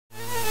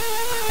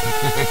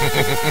Who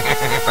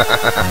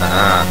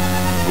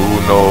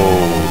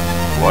knows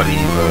what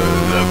evil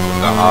lives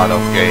in the heart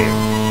of games?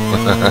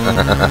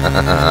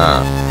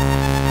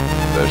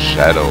 The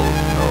Shadows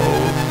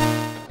knows.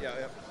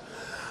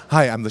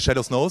 Hi, I'm the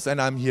Shadows Knows,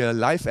 and I'm here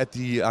live at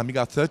the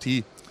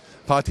Amiga30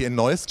 party in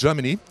Neuss,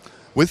 Germany.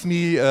 With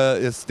me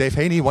is Dave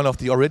Haynie, one of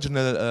the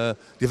original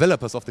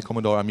developers of the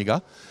Commodore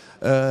Amiga.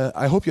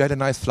 I hope you had a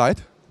nice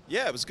flight.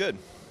 Yeah, it was good.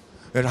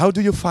 And how do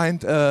you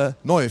find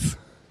Neuss?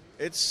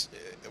 It's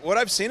what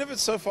I've seen of it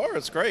so far.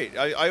 It's great.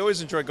 I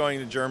always enjoy going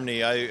to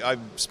Germany. I've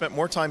spent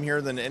more time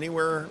here than any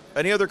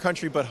other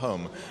country but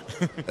home.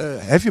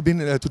 Have you been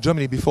to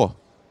Germany before?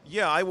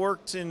 Yeah, I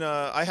worked in.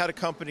 I had a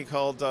company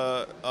called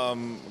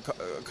Metabox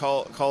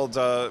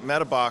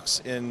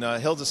in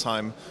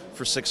Hildesheim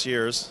for 6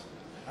 years.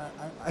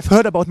 I've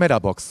heard about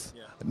Metabox.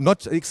 Yeah.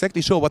 Not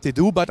exactly sure what they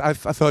do, but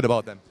I've heard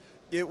about them.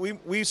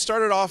 We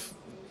started off.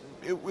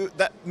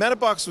 That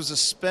Metabox was a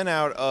spin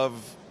out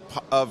of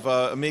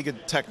Amiga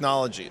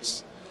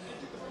Technologies.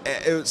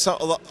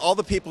 All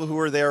the people who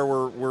were there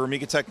were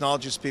Amiga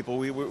Technologies people.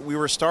 We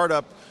were a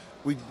startup.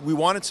 We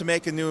wanted to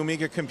make a new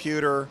Amiga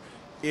computer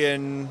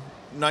in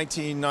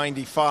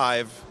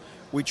 1995.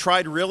 We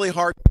tried really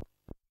hard.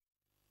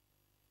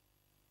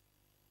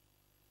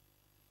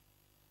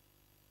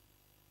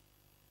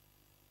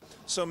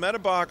 So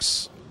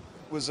Metabox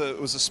was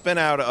a spin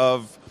out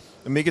of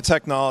Amiga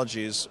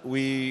Technologies.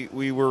 We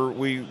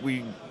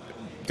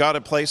got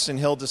a place in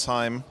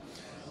Hildesheim,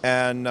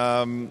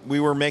 and we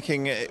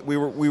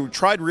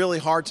tried really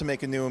hard to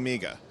make a new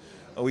Amiga.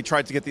 We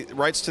tried to get the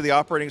rights to the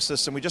operating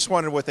system. We just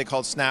wanted what they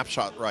called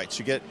snapshot rights.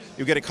 You get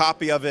a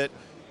copy of it.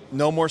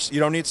 No more. You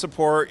don't need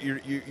support.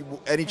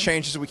 Any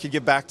changes we could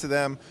give back to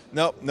them.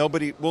 No,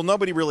 nobody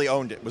really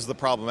owned it. Was the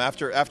problem.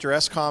 After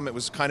SCOM, it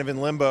was kind of in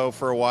limbo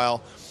for a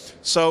while.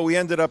 So we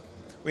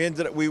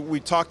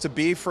talked to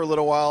B for a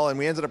little while, and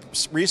we ended up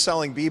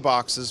reselling B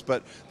boxes,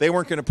 but they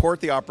weren't going to port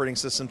the operating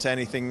system to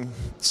anything.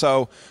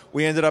 So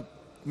we ended up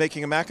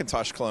making a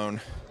Macintosh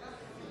clone.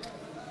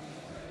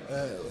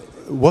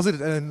 Was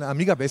it an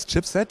Amiga-based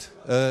chipset,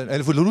 an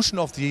evolution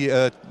of the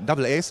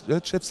AA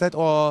chipset,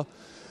 or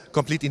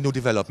completely new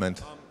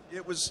development?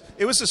 It was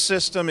a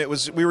system.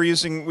 We were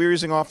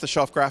using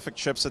off-the-shelf graphic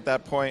chips at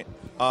that point.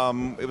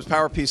 It was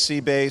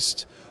PowerPC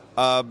based.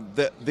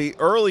 The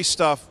early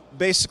stuff,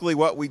 basically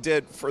what we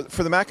did for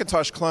the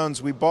Macintosh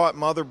clones, we bought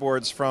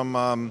motherboards from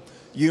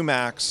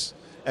UMax,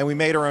 and we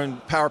made our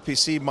own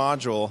PowerPC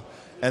module.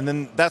 And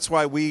then that's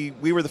why we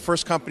were the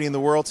first company in the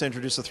world to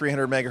introduce a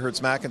 300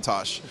 megahertz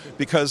Macintosh,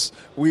 because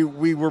we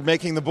were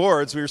making the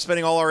boards. We were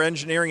spending all our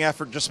engineering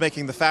effort just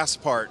making the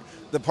fast part,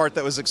 the part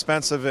that was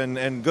expensive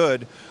and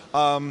good.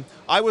 I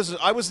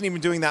wasn't even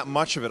doing that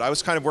much of it. I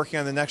was kind of working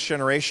on the next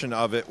generation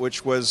of it,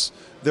 which was,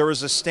 there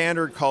was a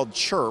standard called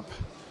Chirp,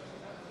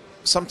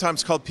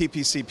 sometimes called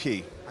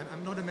PPCP.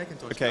 I'm not a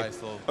Macintosh guy,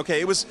 so... Okay,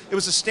 it was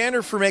a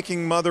standard for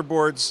making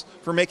motherboards,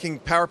 for making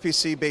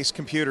PowerPC-based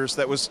computers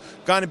that was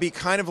going to be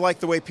kind of like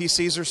the way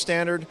PCs are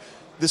standard.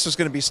 This was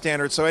going to be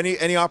standard, so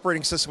any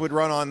operating system would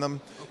run on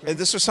them. Okay. And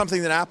this was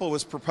something that Apple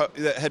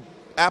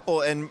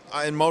and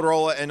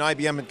Motorola and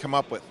IBM had come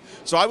up with.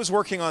 So I was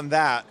working on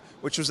that,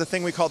 which was the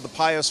thing we called the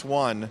Pius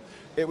One.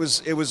 That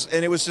was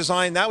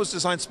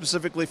designed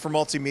specifically for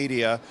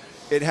multimedia.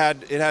 It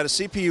had a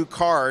CPU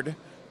card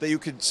that you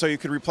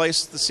could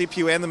replace the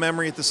CPU and the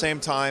memory at the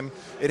same time.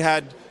 It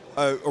had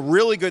a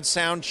really good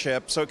sound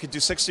chip, so it could do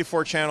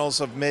 64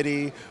 channels of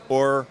MIDI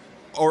or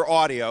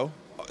audio,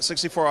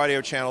 64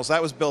 audio channels.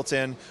 That was built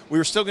in. We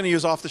were still going to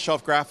use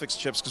off-the-shelf graphics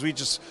chips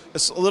because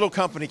a little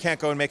company can't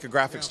go and make a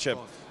graphics chip.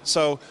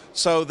 So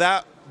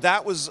that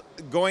was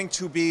going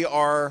to be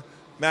our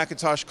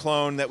Macintosh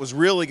clone that was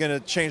really going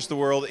to change the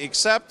world,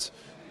 except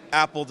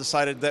Apple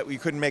decided that we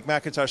couldn't make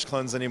Macintosh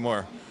clones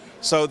anymore.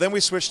 So then we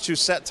switched to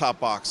set-top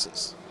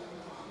boxes.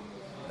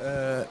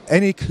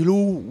 Any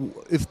clue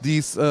if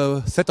these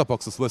set-top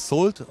boxes were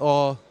sold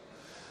or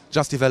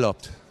just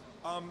developed?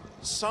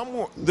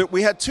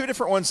 We had two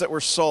different ones that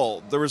were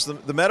sold. There was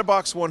the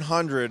Metabox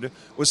 100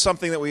 was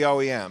something that we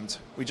OEM'd.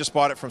 We just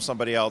bought it from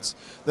somebody else.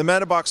 The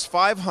Metabox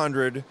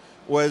 500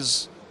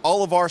 was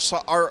all of our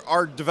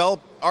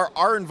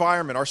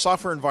environment, our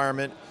software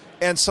environment,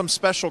 and some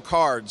special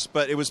cards.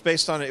 But it was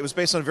based on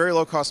a very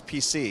low-cost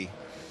PC.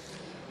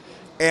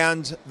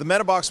 And the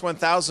Metabox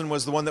 1000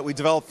 was the one that we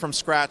developed from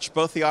scratch,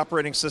 both the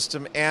operating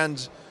system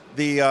and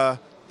the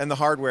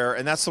hardware,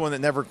 and that's the one that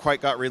never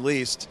quite got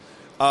released.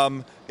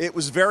 It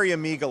was very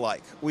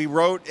Amiga-like. We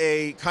wrote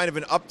a kind of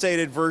an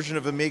updated version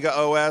of Amiga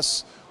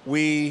OS.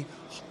 We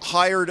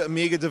hired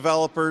Amiga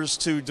developers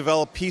to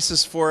develop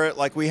pieces for it.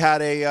 Like we had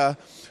the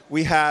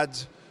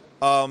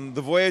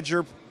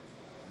Voyager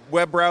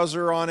web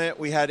browser on it.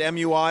 We had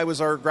MUI was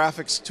our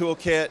graphics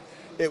toolkit.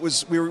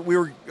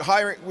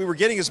 We were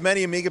getting as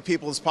many Amiga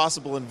people as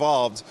possible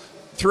involved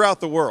throughout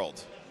the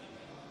world.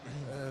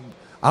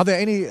 Are there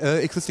any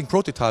existing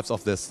prototypes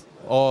of this,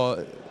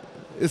 or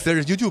is there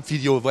a YouTube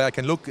video where I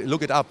can look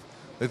it up?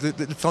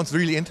 It sounds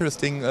really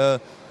interesting to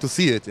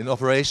see it in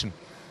operation.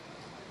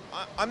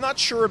 I'm not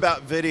sure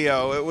about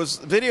video.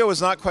 Video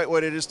is not quite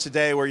what it is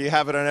today, where you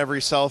have it on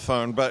every cell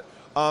phone. But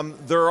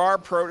there are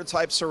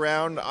prototypes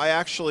around.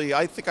 I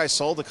think I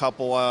sold a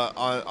couple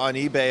on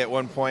eBay at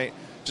one point,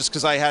 just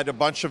because I had a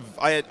bunch of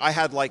I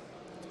had like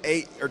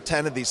 8 or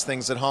 10 of these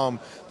things at home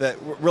that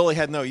really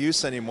had no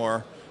use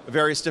anymore.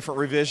 Various different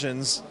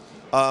revisions.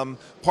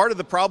 Part of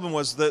the problem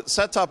was the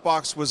set-top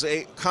box was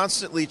a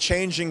constantly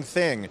changing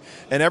thing,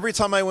 and every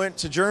time I went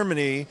to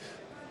Germany,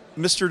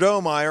 Mr.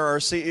 Domeyer, our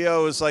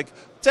CEO, is like,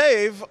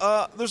 Dave,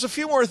 there's a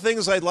few more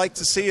things I'd like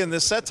to see in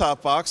this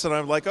set-top box, and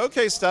I'm like,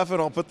 okay, Stefan,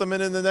 I'll put them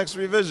in the next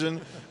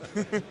revision.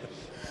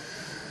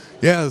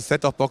 Yeah, the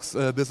set-top box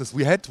business.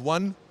 We had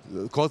one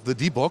called the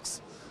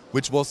D-Box,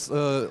 which was,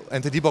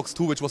 and the D-Box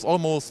 2, which was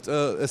almost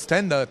a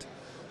standard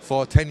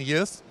for 10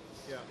 years.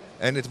 Yeah.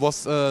 And it was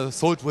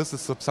sold with a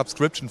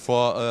subscription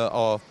for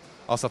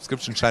our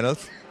subscription channels.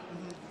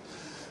 Mm-hmm.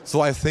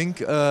 So I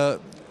think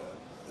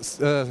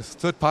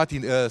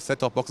third-party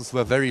set-top boxes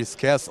were very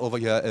scarce over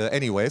here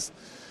anyways,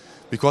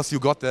 because you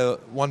got the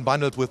one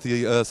bundled with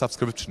the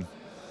subscription.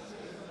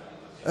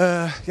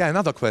 Yeah,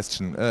 another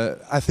question.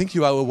 I think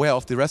you are aware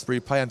of the Raspberry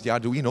Pi and the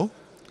Arduino.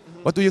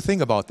 Mm-hmm. What do you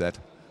think about that?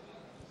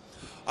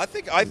 I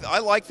think I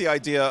like the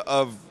idea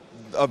of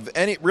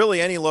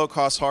any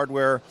low-cost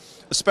hardware,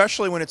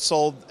 especially when it's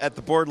sold at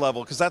the board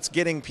level, because that's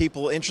getting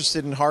people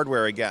interested in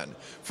hardware again.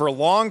 For a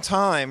long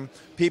time,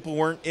 people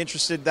weren't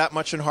interested that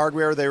much in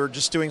hardware. They were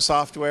just doing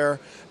software,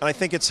 and I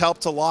think it's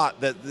helped a lot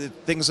that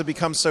things have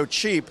become so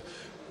cheap.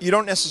 You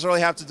don't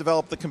necessarily have to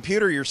develop the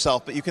computer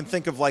yourself, but you can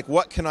think of, like,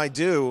 what can I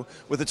do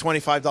with a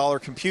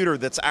 $25 computer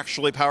that's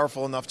actually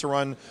powerful enough to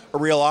run a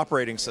real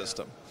operating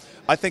system?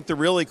 I think they're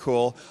really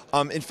cool.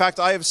 In fact,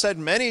 I have said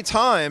many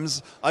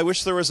times, I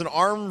wish there was an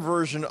ARM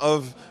version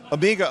of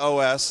Amiga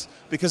OS,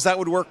 because that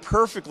would work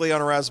perfectly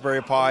on a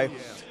Raspberry Pi.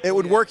 It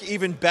would work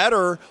even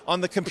better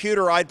on the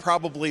computer I'd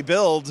probably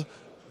build,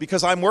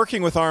 because I'm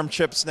working with ARM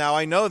chips now.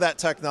 I know that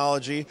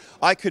technology.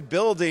 I could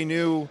build a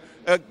new,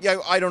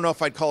 I don't know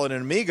if I'd call it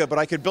an Amiga, but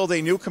I could build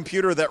a new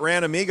computer that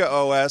ran Amiga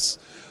OS.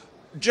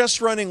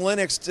 Just running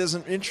Linux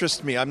doesn't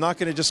interest me. I'm not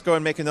going to just go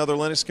and make another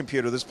Linux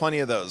computer. There's plenty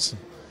of those.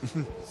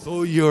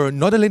 So you're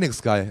not a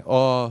Linux guy,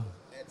 or?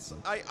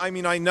 I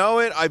mean, I know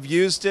it. I've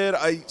used it.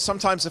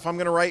 Sometimes if I'm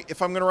going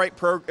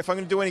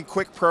to do any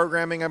quick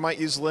programming, I might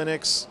use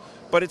Linux.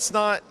 But it's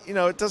not,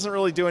 it doesn't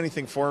really do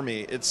anything for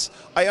me.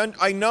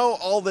 I know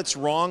all that's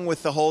wrong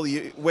with the whole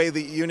way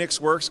that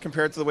Unix works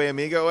compared to the way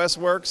Amiga OS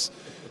works.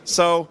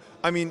 So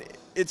I mean,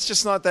 it's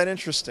just not that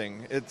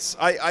interesting.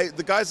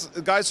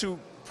 The guys who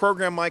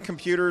program my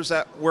computers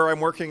at where I'm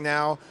working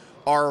now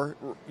are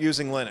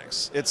using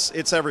Linux.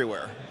 It's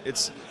everywhere.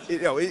 It's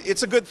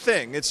a good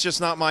thing. It's just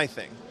not my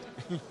thing.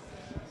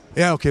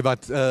 Yeah, okay,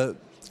 but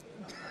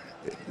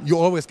you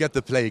always get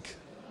the plague.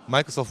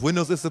 Microsoft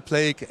Windows is the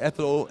plague,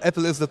 Apple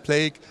is the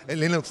plague, and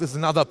Linux is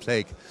another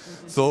plague.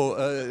 So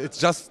it's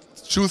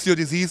just choose your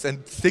disease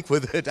and stick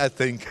with it, I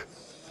think.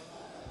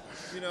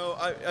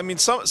 I mean,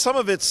 some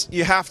of it's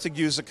you have to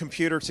use a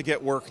computer to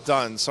get work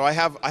done. So I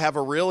have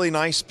a really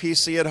nice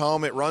PC at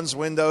home. It runs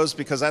Windows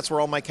because that's where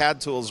all my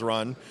CAD tools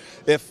run.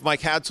 If my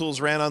CAD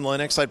tools ran on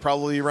Linux, I'd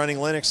probably be running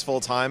Linux full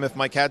time. If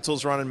my CAD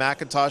tools run on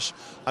Macintosh,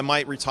 I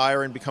might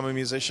retire and become a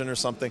musician or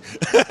something.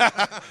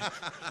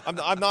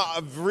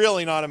 I'm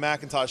really not a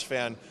Macintosh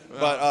fan,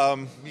 but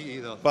me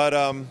either. But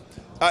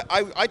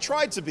I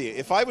tried to be.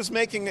 If I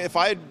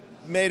had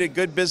made a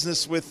good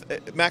business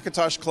with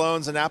Macintosh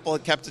clones and Apple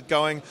had kept it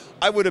going,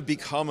 I would have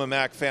become a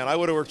Mac fan. I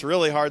would have worked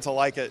really hard to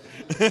like it.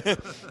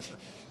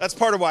 That's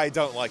part of why I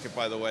don't like it,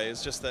 by the way.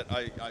 It's just that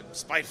I'm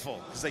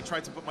spiteful because they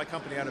tried to put my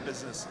company out of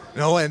business.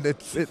 No, and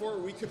before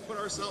we could put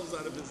ourselves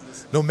out of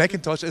business. No,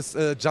 Macintosh is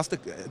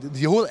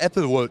the whole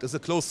Apple world is a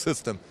closed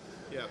system.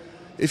 Yeah.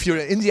 If you're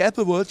in the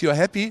Apple world, you're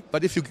happy,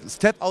 but if you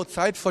step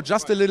outside for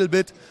just a little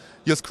bit,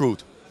 you're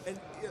screwed. And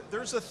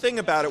there's a thing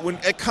about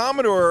it. At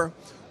Commodore,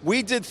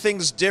 we did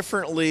things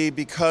differently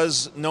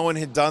because no one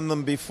had done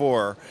them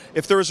before.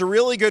 If there was a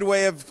really good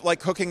way of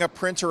hooking a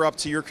printer up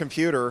to your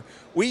computer,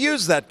 we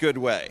used that good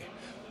way.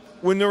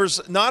 When there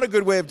was not a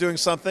good way of doing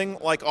something,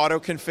 like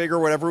auto-configure,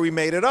 whatever, we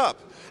made it up.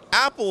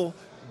 Apple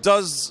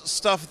does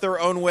stuff their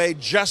own way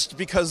just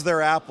because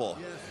they're Apple.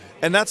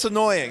 And that's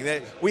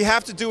annoying. We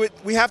have to do it.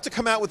 We have to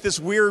come out with this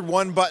weird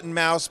one-button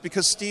mouse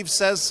because Steve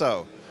says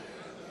so.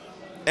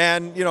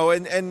 And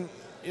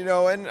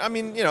I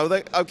mean,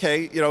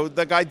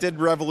 the guy did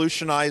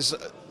revolutionize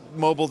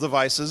mobile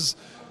devices,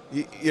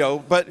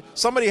 but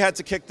somebody had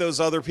to kick those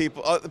other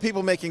people, the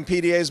people making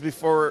PDAs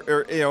before,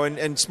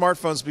 and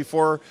smartphones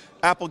before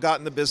Apple got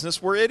in the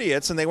business were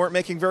idiots, and they weren't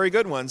making very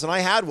good ones. And I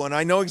had one.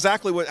 I know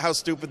exactly how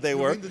stupid they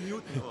were.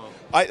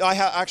 I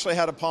actually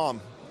had a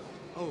Palm.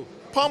 Oh.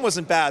 Palm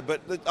wasn't bad,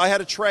 but I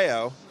had a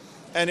Treo,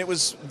 and it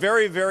was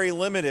very, very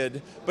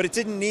limited, but it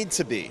didn't need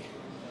to be.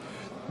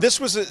 This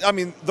was,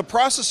 the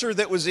processor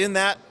that was in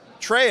that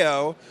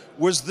Treo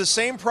was the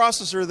same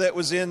processor that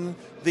was in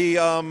the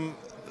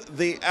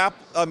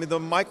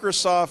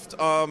Microsoft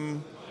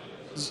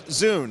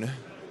Zune.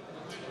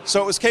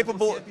 So it was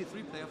capable,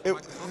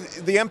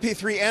 the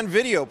MP3 and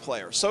video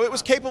player. So it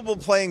was capable of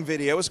playing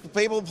video, it was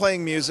capable of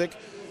playing music.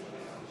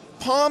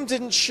 Palm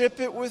didn't ship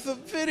it with a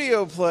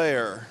video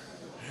player.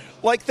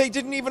 Like, they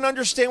didn't even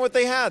understand what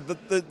they had.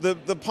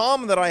 The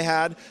Palm that I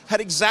had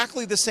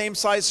exactly the same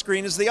size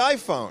screen as the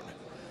iPhone.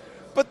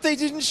 But they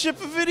didn't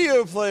ship a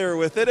video player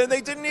with it, and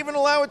they didn't even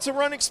allow it to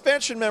run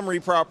expansion memory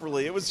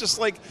properly. It was just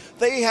like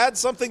they had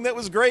something that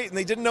was great, and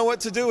they didn't know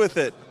what to do with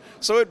it.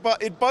 So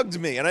it bugged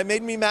me, and it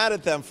made me mad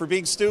at them for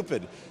being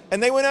stupid.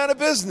 And they went out of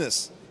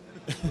business.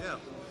 Yeah,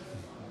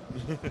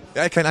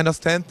 I can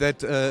understand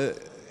that,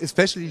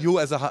 especially you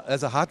as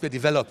a hardware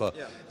developer,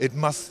 it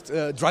must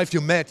drive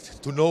you mad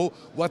to know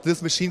what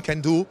this machine can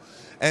do,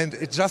 and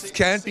it just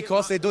can't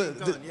because they do.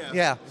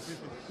 Yeah.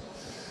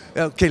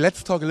 Okay,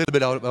 let's talk a little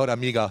bit about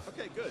Amiga.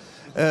 Okay,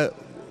 good.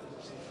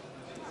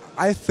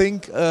 I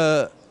think,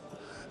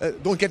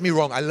 don't get me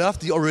wrong, I love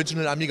the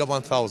original Amiga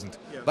 1000,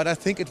 but I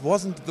think it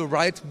wasn't the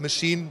right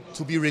machine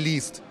to be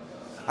released.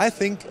 I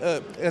think,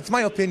 it's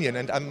my opinion,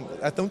 and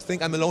I don't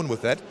think I'm alone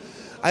with that.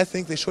 I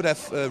think they should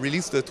have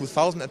released the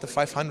 2000 and the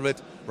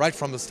 500 right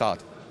from the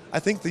start. I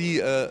think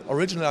the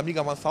original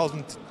Amiga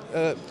 1000,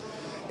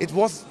 it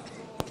was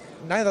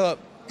neither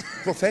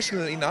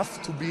professional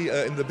enough to be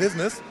in the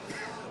business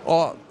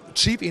or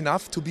cheap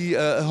enough to be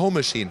a home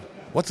machine.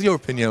 What's your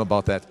opinion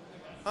about that?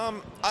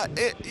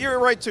 You're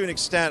right to an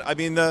extent. I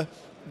mean, the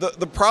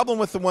problem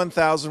with the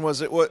 1000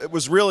 was it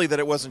was really that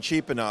it wasn't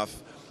cheap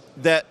enough.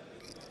 That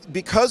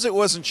because it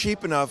wasn't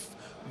cheap enough,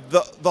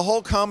 the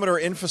whole Commodore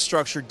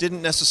infrastructure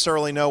didn't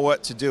necessarily know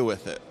what to do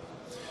with it,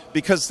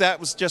 because that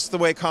was just the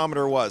way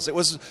Commodore was. It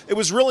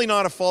was really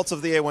not a fault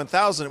of the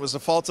A1000. It was a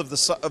fault of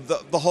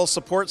the whole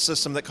support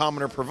system that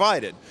Commodore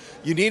provided.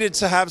 You needed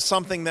to have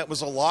something that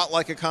was a lot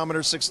like a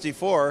Commodore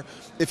 64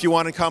 if you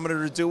wanted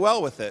Commodore to do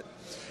well with it.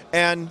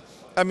 And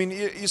I mean,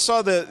 you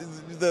saw the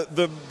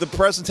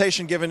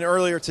presentation given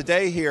earlier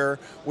today here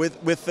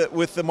with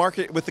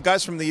the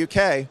guys from the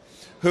UK,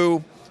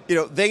 who, you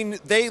know,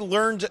 they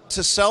learned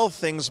to sell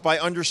things by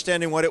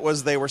understanding what it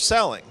was they were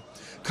selling.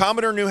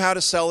 Commodore knew how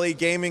to sell a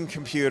gaming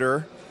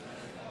computer,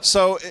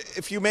 so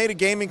if you made a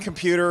gaming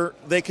computer,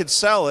 they could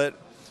sell it,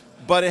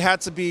 but it had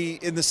to be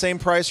in the same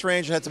price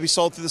range, it had to be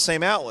sold through the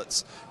same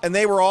outlets. And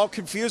they were all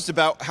confused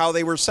about how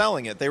they were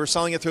selling it. They were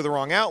selling it through the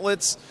wrong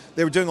outlets,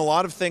 they were doing a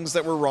lot of things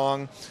that were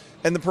wrong.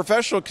 And the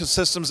professional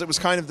systems, it was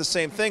kind of the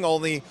same thing,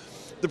 only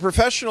the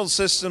professional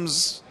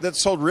systems that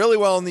sold really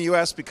well in the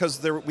US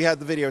because we had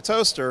the video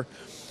toaster,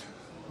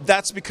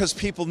 that's because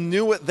people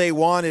knew what they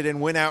wanted and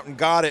went out and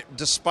got it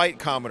despite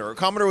Commodore.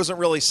 Commodore wasn't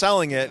really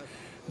selling it,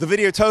 the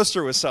video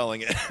toaster was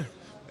selling it.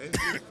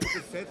 It's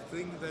a sad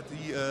thing that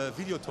the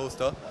video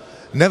toaster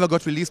never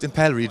got released in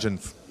PAL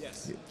regions.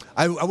 Yes.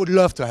 I would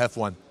love to have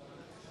one,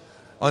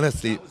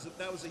 honestly.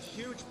 That was a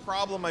huge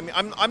problem. I mean,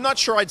 I'm not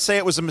sure I'd say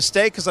it was a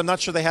mistake, because I'm not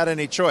sure they had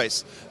any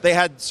choice. They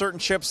had certain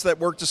chips that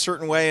worked a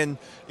certain way, and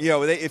you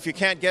know, if you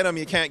can't get them,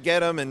 you can't get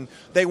them, and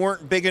they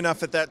weren't big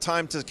enough at that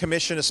time to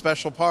commission a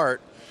special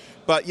part.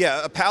 But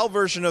yeah, a PAL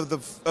version of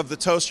the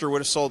toaster would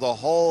have sold a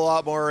whole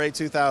lot more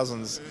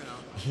A2000s.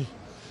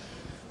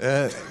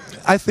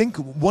 I think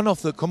one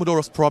of the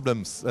Commodore's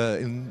problems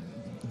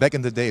back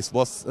in the days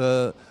was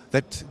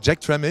that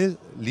Jack Tramiel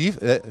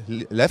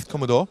left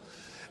Commodore,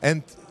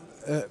 and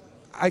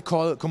I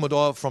call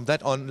Commodore from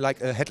that on like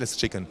a headless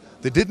chicken.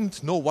 They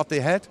didn't know what they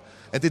had,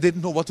 and they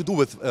didn't know what to do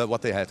with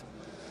what they had.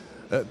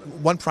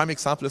 One prime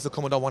example is the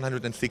Commodore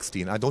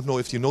 116. I don't know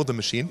if you know the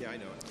machine. Yeah, I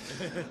know it.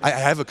 I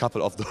have a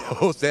couple of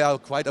those. They are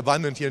quite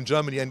abundant here in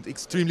Germany and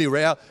extremely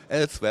rare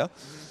elsewhere.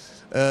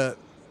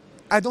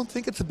 I don't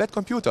think it's a bad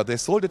computer. They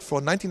sold it for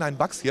 99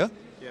 bucks here,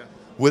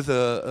 with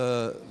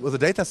a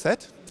data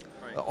set,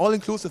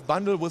 all-inclusive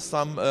bundle with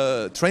some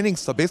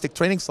basic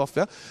training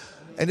software,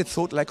 and it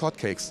sold like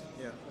hotcakes.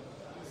 Yeah.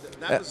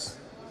 That was,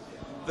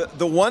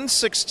 the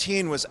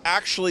 116 was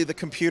actually the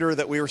computer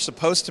that we were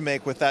supposed to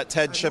make with that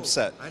TED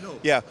chipset. I know.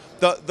 Yeah.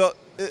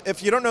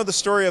 If you don't know the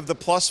story of the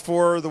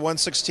Plus4, the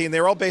 116,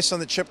 they were all based on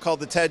the chip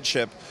called the TED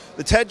chip.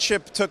 The TED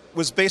chip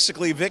was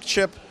basically a VIC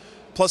chip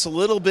plus a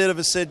little bit of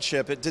a SID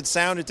chip. It did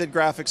sound, it did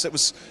graphics.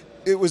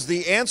 It was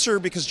the answer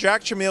because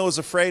Jack Tramiel was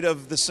afraid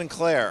of the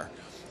Sinclair.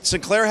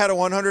 Sinclair had a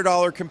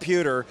 $100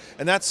 computer,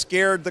 and that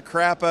scared the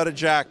crap out of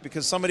Jack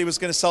because somebody was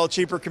going to sell a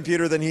cheaper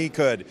computer than he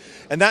could.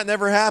 And that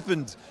never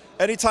happened.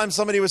 Anytime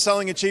somebody was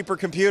selling a cheaper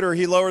computer,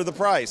 he lowered the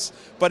price.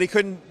 But he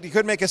couldn't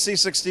make a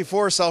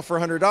C64 sell for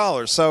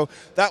 $100. So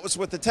that was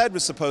what the TED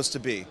was supposed to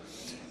be.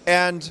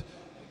 And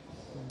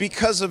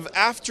because of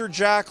after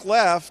Jack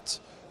left,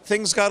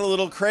 things got a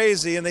little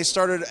crazy, and they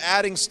started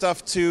adding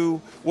stuff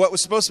to what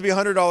was supposed to be a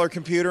 $100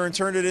 computer and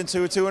turned it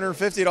into a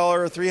 $250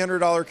 or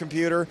 $300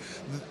 computer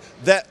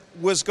that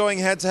was going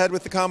head-to-head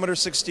with the Commodore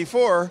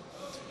 64,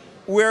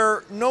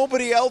 where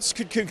nobody else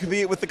could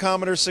compete with the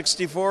Commodore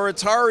 64.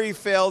 Atari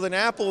failed, and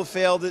Apple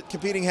failed at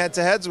competing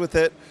head-to-heads with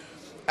it.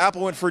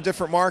 Apple went for a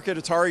different market.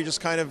 Atari just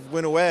kind of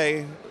went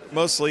away,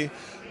 mostly.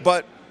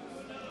 But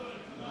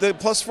the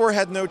Plus4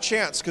 had no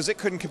chance because it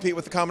couldn't compete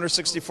with the Commodore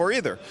 64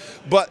 either.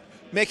 But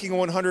making a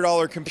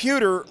 $100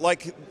 computer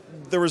like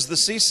there was the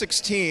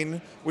C16,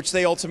 which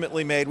they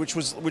ultimately made, which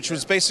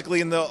was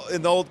basically in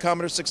the old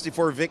Commodore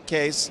 64 VIC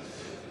case,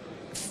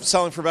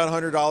 selling for about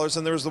 $100,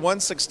 and there was the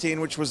 116,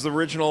 which was the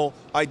original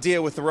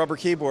idea with the rubber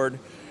keyboard,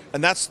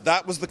 and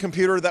that was the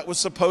computer that was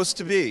supposed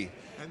to be.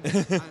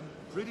 And I'm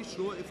pretty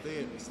sure if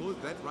they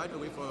sold that right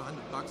away for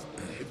 $100,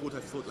 it would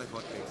have sold like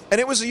hotcakes. And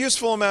it was a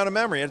useful amount of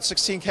memory. It had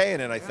 16K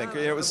in it, I think.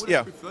 It was, I would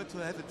have preferred to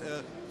have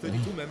it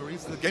 32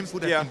 memories. The games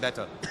would have been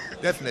better,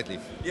 definitely.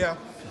 Yeah.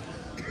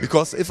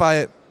 Because if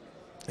I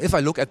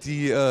look at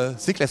the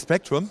Sinclair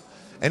Spectrum,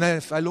 and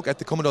if I look at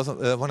the Commodore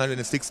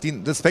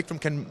 116, the Spectrum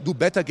can do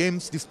better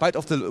games despite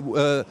of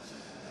the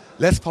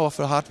less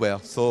powerful hardware.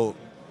 So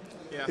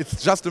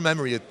it's just a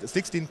memory.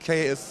 16K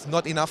is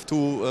not enough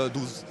to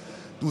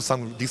do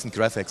some decent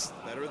graphics.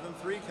 Better than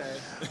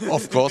 3K.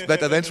 Of course,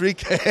 better than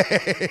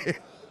 3K.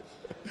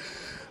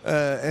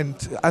 And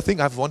I think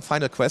I have one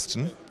final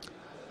question.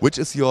 Which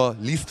is your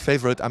least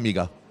favorite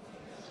Amiga?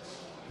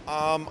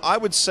 I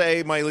would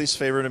say my least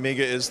favorite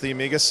Amiga is the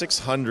Amiga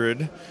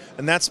 600,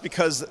 and that's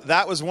because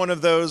that was one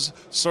of those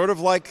sort of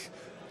like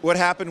what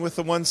happened with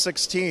the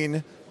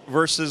 116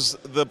 versus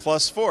the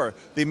Plus 4.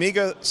 The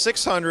Amiga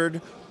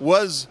 600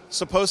 was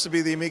supposed to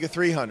be the Amiga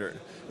 300.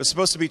 It was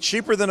supposed to be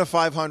cheaper than a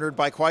 500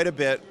 by quite a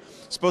bit,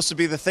 supposed to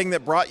be the thing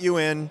that brought you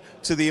in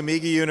to the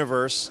Amiga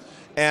universe,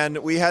 and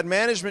we had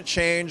management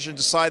change and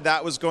decide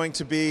that was going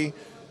to be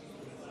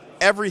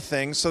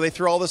everything, so they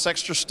threw all this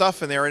extra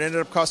stuff in there and ended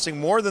up costing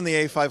more than the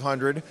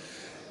A500.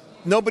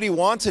 Nobody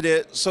wanted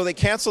it, so they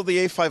canceled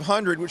the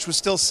A500, which was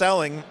still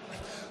selling.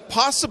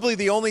 Possibly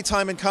the only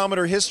time in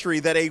Commodore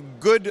history that a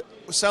good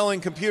selling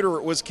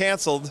computer was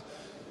canceled.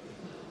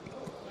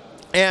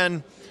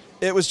 And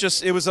it was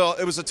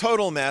a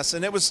total mess,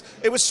 and it was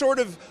sort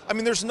of, I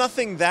mean, there's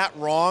nothing that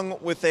wrong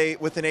with an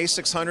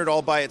A600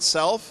 all by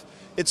itself.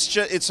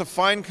 It's a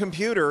fine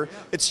computer.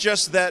 It's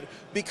just that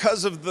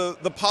because of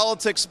the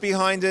politics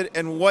behind it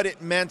and what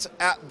it meant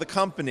at the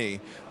company,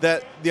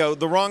 that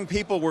the wrong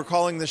people were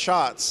calling the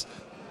shots,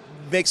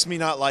 makes me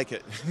not like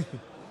it.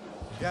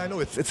 Yeah, I know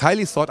it's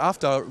highly sought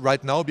after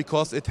right now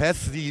because it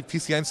has the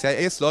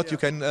PCI-CIA slot. You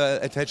can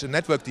attach a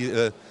network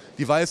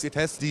device. It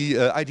has the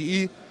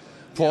IDE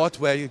port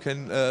where you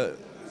can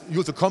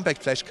use a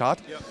compact flash card,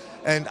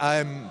 and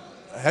I'm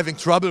having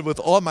trouble with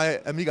all my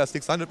Amiga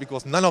 600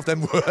 because none of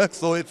them work,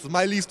 so it's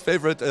my least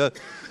favorite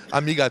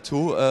Amiga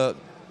 2.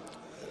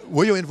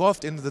 Were you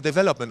involved in the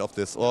development of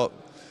this, or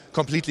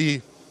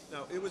completely?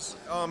 No,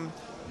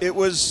 it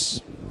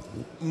was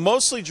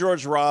mostly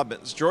George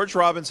Robbins. George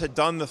Robbins had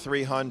done the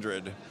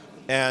 300,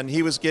 and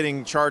he was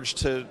getting charged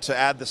to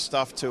add the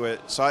stuff to it.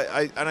 So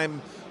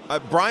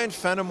Brian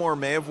Fenimore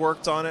may have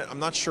worked on it. I'm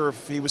not sure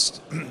if he was.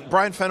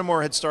 Brian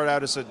Fenimore had started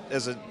out as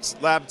a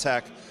lab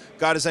tech,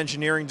 got his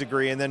engineering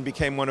degree, and then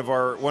became one of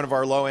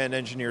our low-end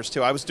engineers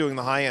too. I was doing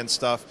the high-end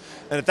stuff,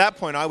 and at that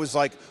point I was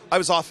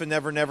off in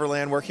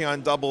Neverland working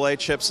on AA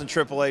chips and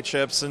AAA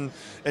chips, and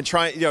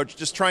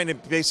just trying to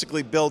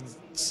basically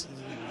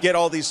get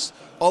all these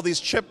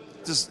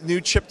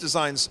new chip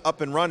designs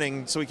up and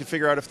running so we could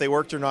figure out if they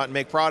worked or not and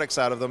make products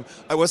out of them.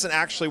 I wasn't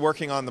actually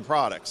working on the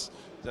products.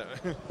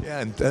 Yeah,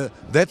 and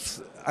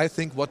that's, I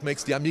think, what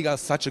makes the Amiga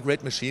such a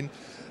great machine.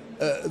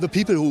 The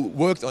people who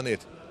worked on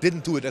it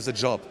didn't do it as a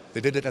job.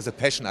 They did it as a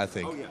passion, I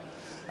think. Oh, yeah.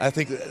 I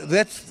think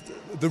that's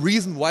the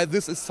reason why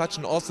this is such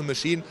an awesome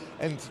machine.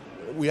 And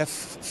we have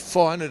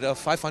 400 or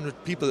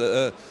 500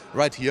 people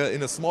right here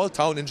in a small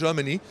town in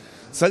Germany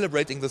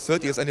celebrating the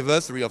 30th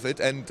anniversary of it.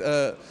 And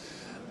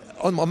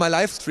on my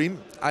live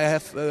stream, I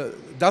have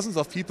dozens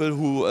of people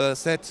who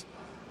said,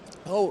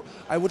 oh,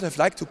 I would have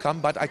liked to come,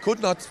 but I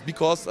could not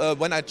because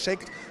when I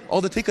checked,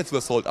 all the tickets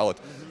were sold out.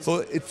 So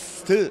it's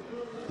still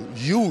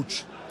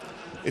huge.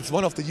 It's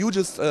one of the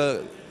hugest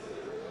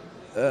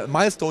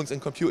milestones in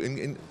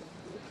computing.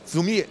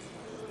 To me,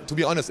 to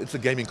be honest, it's a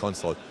gaming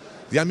console.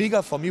 The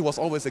Amiga for me was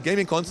always a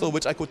gaming console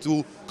which I could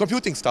do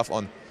computing stuff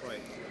on. Right.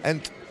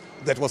 And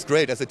that was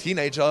great. As a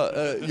teenager,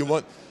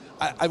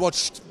 I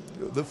watched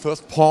the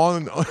first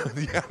porn on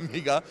the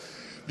Amiga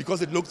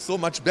because it looked so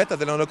much better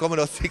than on a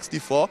Commodore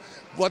 64.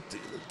 What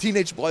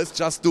teenage boys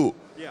just do.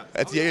 Yeah.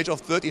 At the age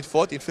of 13,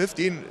 14,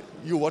 15,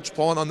 you watch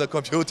porn on the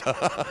computer.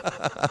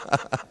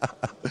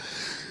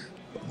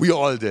 We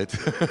all did.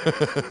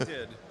 We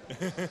did.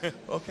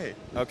 Okay.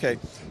 Okay.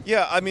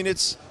 Yeah, I mean,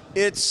 it's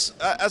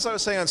as I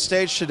was saying on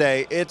stage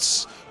today,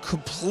 it's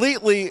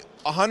completely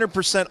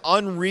 100%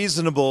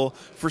 unreasonable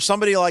for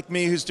somebody like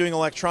me who's doing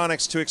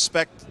electronics to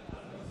expect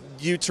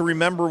you to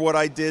remember what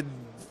I did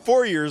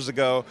 4 years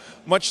ago,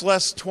 much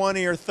less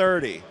 20 or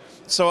 30.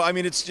 So I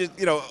mean, it's just,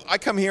 I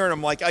come here and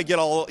I'm like, I get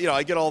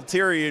all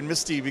teary and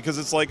misty because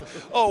it's like,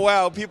 oh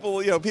wow,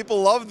 people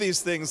love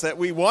these things that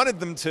we wanted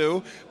them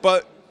to,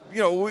 but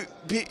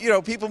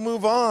people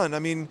move on. I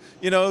mean,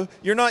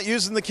 you're not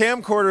using the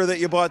camcorder that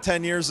you bought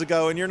 10 years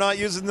ago, and you're not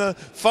using the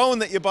phone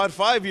that you bought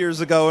 5 years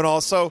ago, and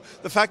all. So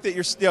the fact that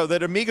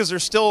that Amigas are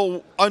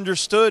still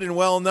understood and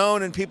well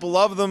known and people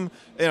love them,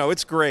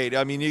 it's great.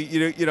 I mean,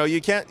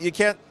 you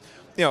can't.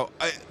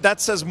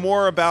 That says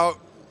more about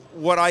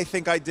what I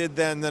think I did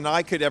then than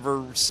I could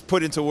ever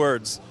put into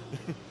words.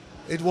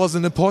 It was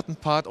an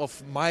important part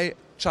of my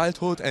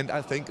childhood, and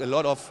I think a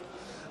lot of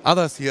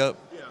others here.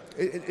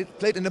 It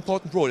played an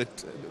important role.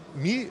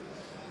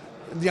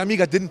 The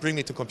Amiga didn't bring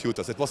me to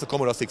computers. It was the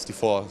Commodore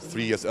 64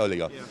 3 years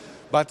earlier. Yeah.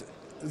 But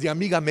the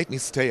Amiga made me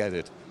stay at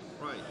it.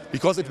 Right.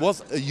 Because it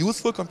was a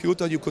useful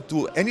computer, you could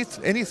do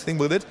anything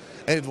with it,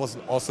 and it was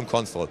an awesome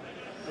console.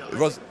 It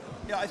was.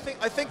 Yeah, I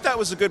think that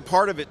was a good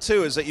part of it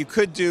too, is that you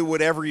could do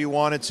whatever you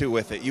wanted to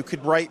with it. You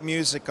could write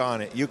music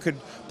on it. You could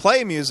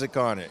play music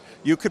on it.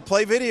 You could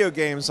play video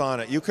games on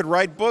it. You could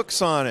write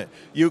books on it.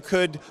 You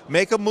could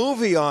make a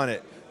movie on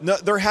it. No,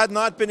 there had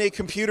not been a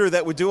computer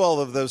that would do all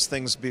of those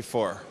things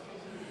before.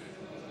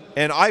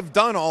 And I've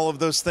done all of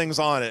those things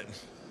on it,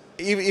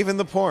 even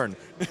the porn.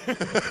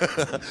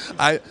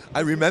 I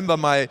remember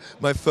my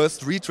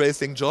first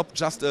retracing job,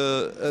 just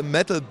a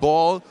metal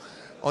ball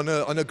on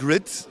a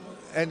grid,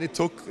 and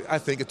I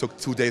think it took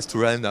 2 days to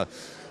render.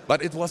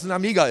 But it was an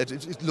Amiga.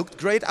 It looked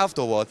great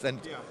afterwards, and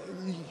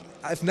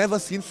I've never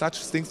seen such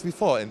things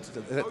before. And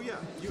oh yeah,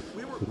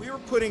 we were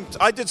putting.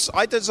 I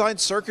designed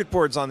circuit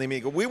boards on the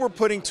Amiga. We were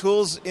putting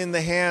tools in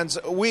the hands.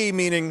 We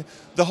meaning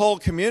the whole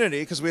community,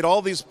 because we had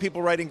all these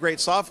people writing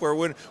great software.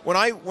 When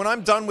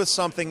I'm done with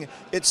something,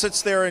 it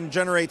sits there and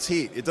generates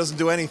heat. It doesn't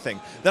do anything.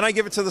 Then I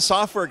give it to the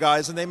software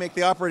guys, and they make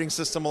the operating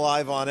system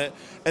alive on it.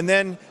 And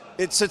then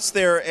it sits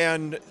there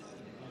and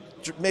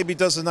maybe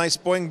does a nice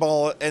boing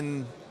ball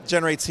and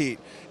generates heat.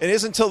 It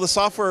isn't until the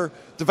software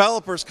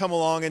developers come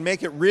along and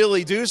make it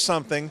really do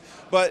something.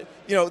 But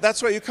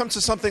that's why you come to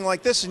something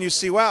like this and you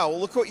see, wow, well,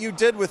 look what you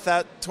did with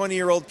that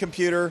 20-year-old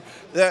computer.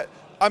 That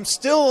I'm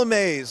still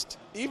amazed.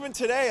 Even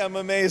today, I'm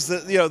amazed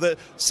that that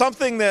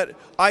something that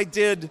I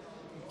did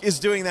is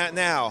doing that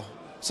now.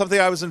 Something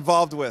I was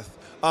involved with.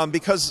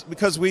 Because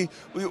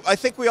I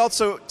think we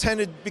also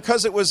tended,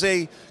 because it was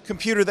a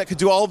computer that could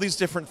do all these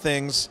different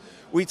things,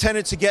 we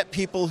tended to get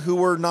people who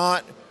were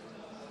not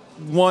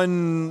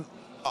one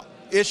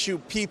issue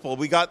people.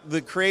 We got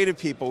the creative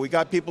people. We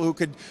got people who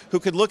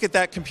could look at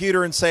that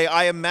computer and say,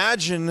 I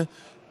imagine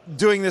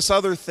doing this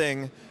other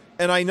thing,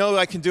 and I know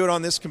I can do it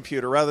on this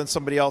computer rather than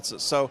somebody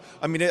else's. So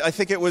I mean, I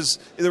think there was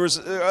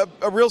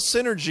a real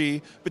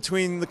synergy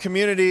between the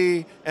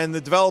community and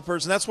the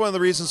developers, and that's one of the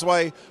reasons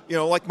why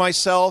like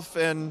myself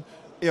and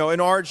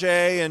and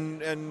RJ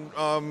and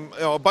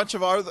a bunch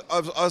of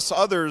us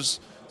others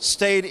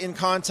stayed in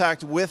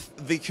contact with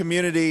the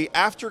community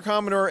after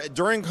Commodore,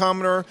 during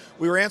Commodore.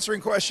 We were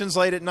answering questions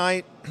late at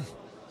night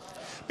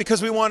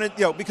because we wanted,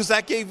 because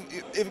that gave,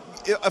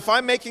 if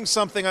I'm making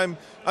something, I'm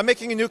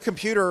making a new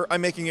computer,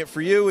 I'm making it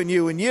for you and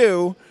you and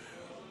you,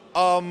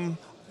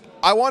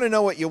 I want to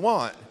know what you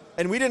want.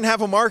 And we didn't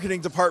have a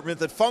marketing department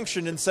that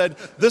functioned and said,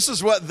 this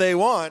is what they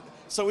want,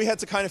 so we had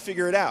to kind of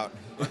figure it out.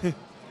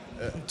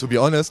 To be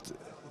honest,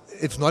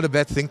 it's not a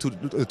bad thing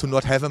to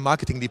not have a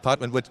marketing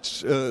department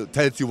which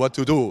tells you what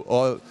to do.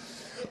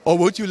 Or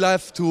would you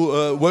love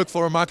to work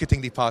for a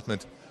marketing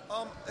department?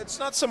 It's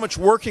not so much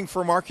working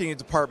for a marketing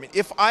department.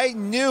 If I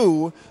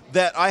knew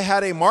that I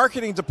had a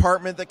marketing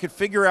department that could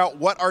figure out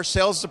what our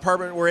sales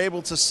department were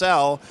able to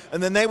sell,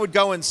 and then they would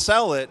go and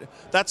sell it,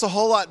 that's a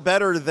whole lot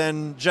better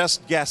than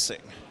just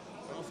guessing.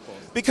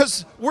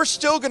 Because we're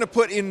still going to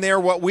put in there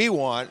what we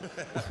want.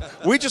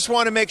 We just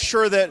want to make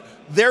sure that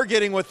they're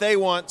getting what they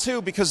want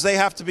too, because they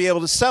have to be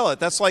able to sell it.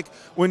 That's like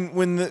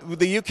when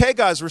the UK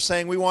guys were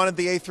saying we wanted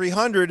the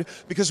A300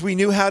 because we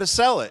knew how to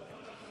sell it.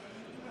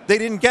 They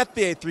didn't get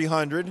the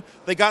A300.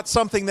 They got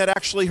something that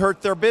actually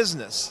hurt their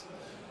business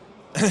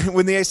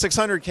when the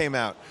A600 came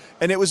out.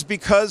 And it was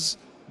because,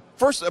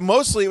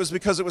 mostly it was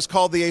because it was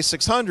called the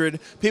A600.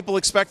 People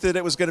expected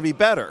it was going to be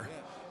better.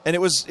 And it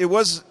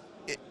was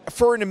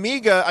for an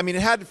Amiga, I mean,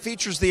 it had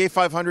features the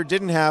A500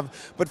 didn't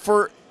have, but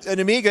for an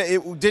Amiga,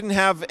 it didn't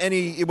have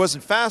any, it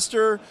wasn't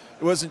faster,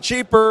 it wasn't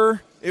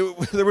cheaper,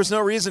 there was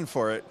no reason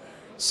for it.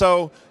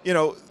 So,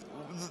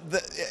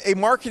 a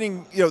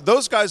marketing,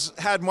 those guys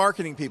had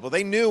marketing people.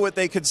 They knew what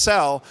they could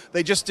sell,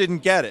 they just didn't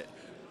get it.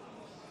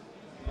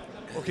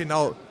 Okay,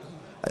 now,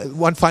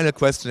 one final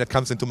question that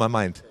comes into my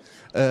mind.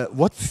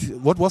 What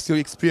was your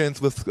experience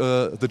with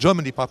the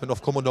German department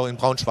of Commodore in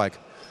Braunschweig?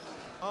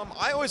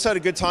 I always had a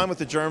good time with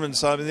the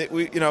Germans. I mean,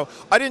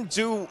 I didn't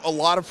do a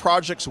lot of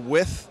projects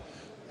with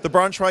the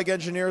Braunschweig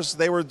engineers.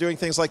 They were doing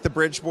things like the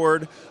bridge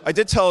board. I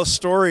did tell a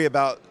story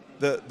about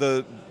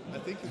the. I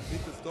think you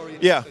did the story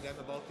about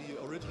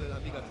the original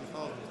Amiga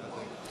 2000. I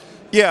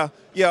think.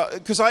 Yeah,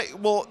 because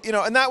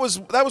and that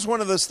was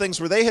one of those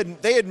things where they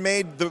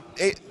made the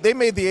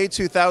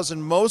A2000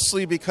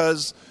 mostly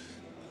because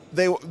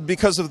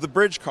of the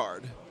bridge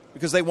card.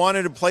 Because they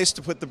wanted a place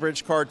to put the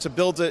bridge card to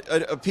build a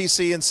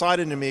PC inside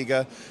an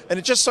Amiga. And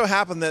it just so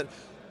happened that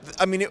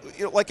I mean,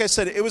 like I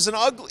said, it was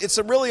it's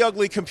a really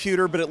ugly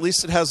computer, but at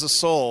least it has a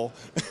soul.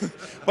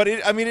 But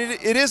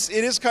it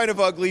is kind of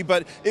ugly,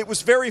 but it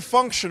was very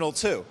functional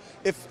too.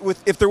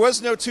 If there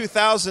was no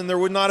 2000, there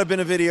would not have been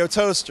a video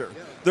toaster.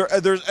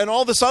 There's and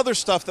all this other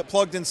stuff that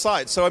plugged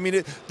inside. So I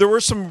mean, there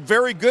were some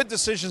very good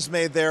decisions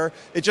made there.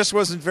 It just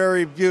wasn't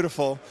very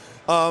beautiful.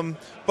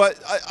 But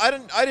I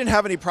didn't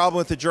have any problem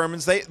with the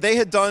Germans. They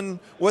had done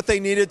what they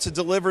needed to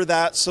deliver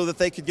that so that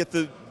they could get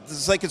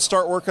they could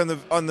start work on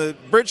the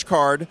bridge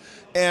card,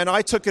 and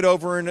I took it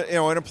over and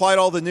and applied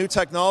all the new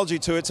technology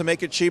to it to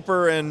make it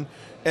cheaper and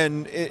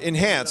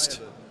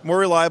enhanced, more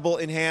reliable,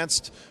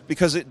 enhanced,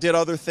 because it did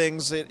other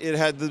things. It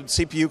had the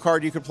CPU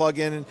card you could plug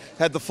in, and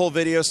had the full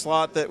video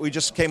slot that we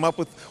just came up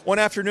with. One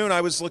afternoon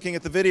I was looking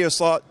at the video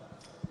slot,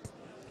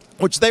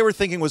 which they were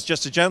thinking was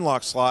just a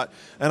Genlock slot,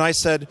 and I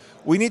said,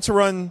 we need to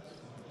run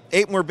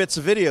 8 more bits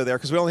of video there,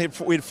 because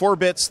we had 4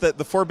 bits,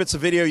 the 4 bits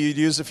of video you'd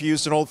use if you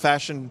used an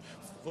old-fashioned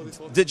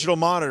digital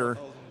monitor.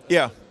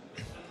 Yeah.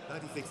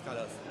 96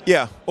 colors.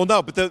 Yeah. Well,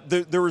 no, but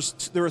there were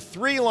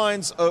 4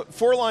 lines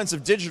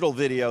of digital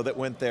video that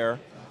went there,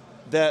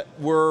 that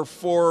were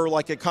for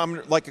like a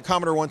Commodore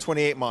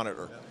 128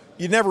 monitor.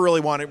 You'd never really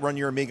want to run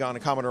your Amiga on a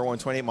Commodore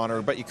 128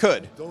 monitor, but you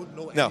could. Don't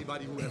know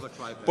anybody who ever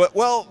tried that. But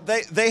well,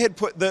 they had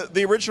put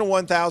the original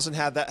 1000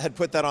 had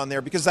put that on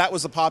there because that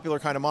was a popular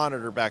kind of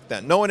monitor back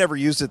then. No one ever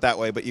used it that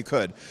way, but you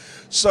could.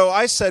 So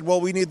I said,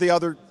 well, we need the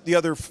other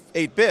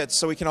 8 bits,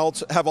 so we can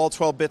have all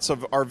 12 bits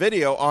of our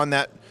video on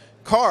that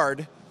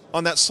card,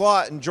 on that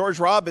slot. And George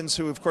Robbins,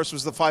 who of course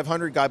was the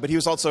 500 guy, but he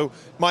was also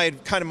my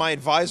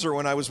advisor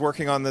when I was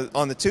working on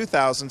the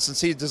 2000,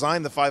 since he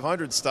designed the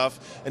 500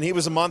 stuff, and he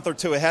was a month or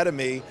 2 ahead of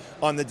me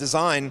on the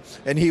design.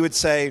 And he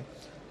said,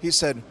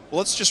 well,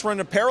 let's just run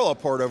a parallel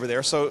port over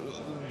there, so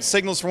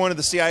signals from one of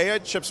the CIA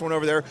chips went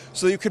over there,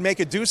 so you could make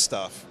it do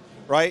stuff,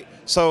 right?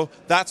 So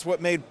that's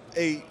what made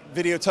a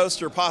video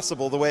toaster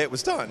possible the way it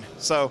was done.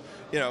 So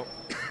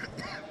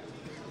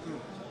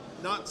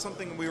not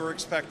something we were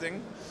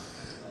expecting.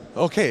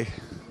 Okay,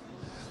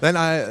 then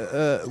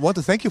I want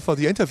to thank you for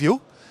the interview,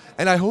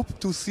 and I hope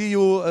to see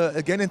you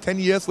again in 10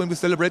 years when we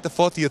celebrate the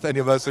 40th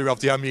anniversary of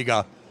the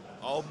Amiga.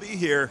 I'll be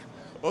here.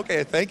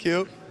 Okay, thank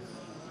you.